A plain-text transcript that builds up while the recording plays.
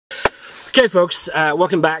Okay folks,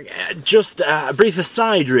 welcome back. Just a brief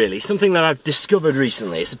aside really, something that I've discovered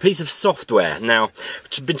recently. It's a piece of software. Now,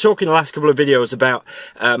 I've been talking the last couple of videos about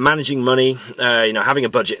managing money, having a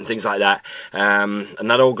budget and things like that, and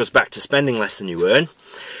that all goes back to spending less than you earn.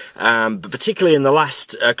 But particularly in the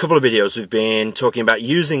last couple of videos we've been talking about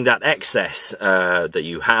using that excess that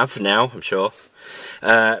you have now, I'm sure,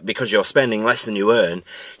 because you're spending less than you earn,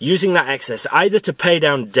 using that excess either to pay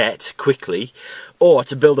down debt quickly or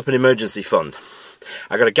to build up an emergency fund.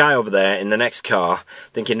 I got a guy over there in the next car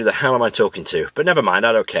thinking, who the hell am I talking to? But never mind,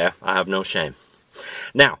 I don't care. I have no shame.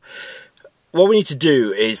 Now, what we need to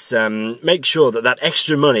do is make sure that that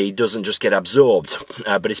extra money doesn't just get absorbed,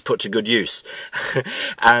 but is put to good use.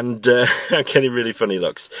 And I'm getting really funny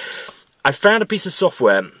looks. I found a piece of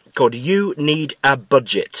software called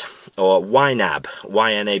YouNeedABudget, or YNAB,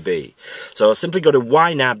 Y-N-A-B. So simply go to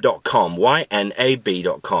ynab.com,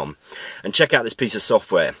 Y-N-A-B.com, and check out this piece of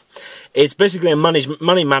software. It's basically a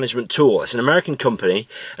money management tool. It's an American company,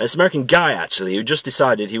 and it's an American guy actually who just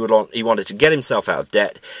decided he wanted to get himself out of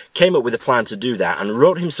debt, came up with a plan to do that, and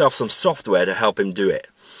wrote himself some software to help him do it.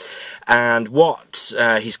 And what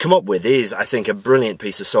he's come up with is, I think, a brilliant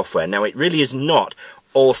piece of software. Now, it really is not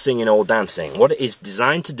all singing, all dancing. What it is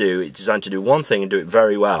designed to do, it's designed to do one thing and do it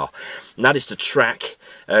very well, and that is to track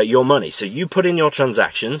your money. So you put in your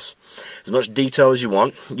transactions, as much detail as you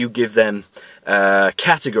want, you give them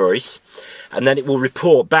categories, and then it will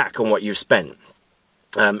report back on what you've spent.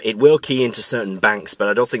 It will key into certain banks, but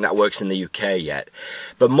I don't think that works in the UK yet.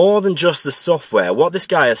 But more than just the software, what this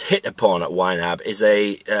guy has hit upon at YNAB is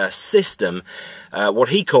a system, what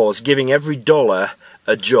he calls giving every dollar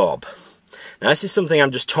a job. Now, this is something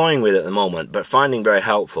I'm just toying with at the moment, but finding very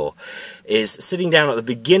helpful, is sitting down at the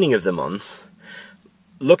beginning of the month,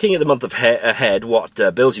 looking at the month ahead, what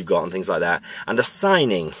bills you've got and things like that, and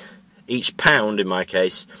assigning each pound, in my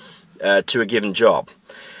case, to a given job.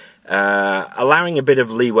 Allowing a bit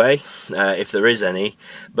of leeway, if there is any,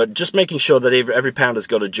 but just making sure that every pound has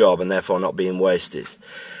got a job and therefore not being wasted.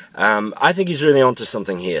 I think he's really onto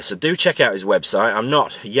something here, so do check out his website. I'm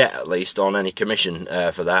not yet, at least, on any commission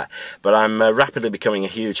for that, but I'm rapidly becoming a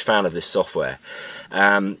huge fan of this software.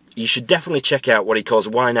 You should definitely check out what he calls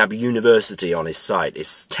YNAB University on his site.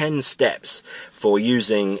 It's 10 steps for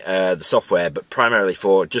using the software, but primarily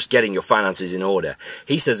for just getting your finances in order.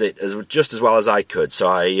 He says it just as well as I could, so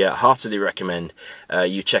I heartily recommend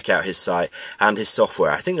you check out his site and his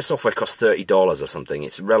software. I think the software costs $30 or something.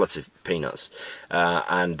 It's relative peanuts,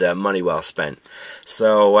 and money well spent.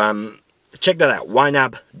 So check that out,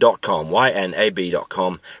 ynab.com,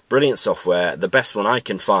 Y-N-A-B.com. Brilliant software, the best one I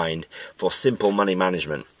can find for simple money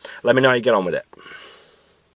management. Let me know how you get on with it.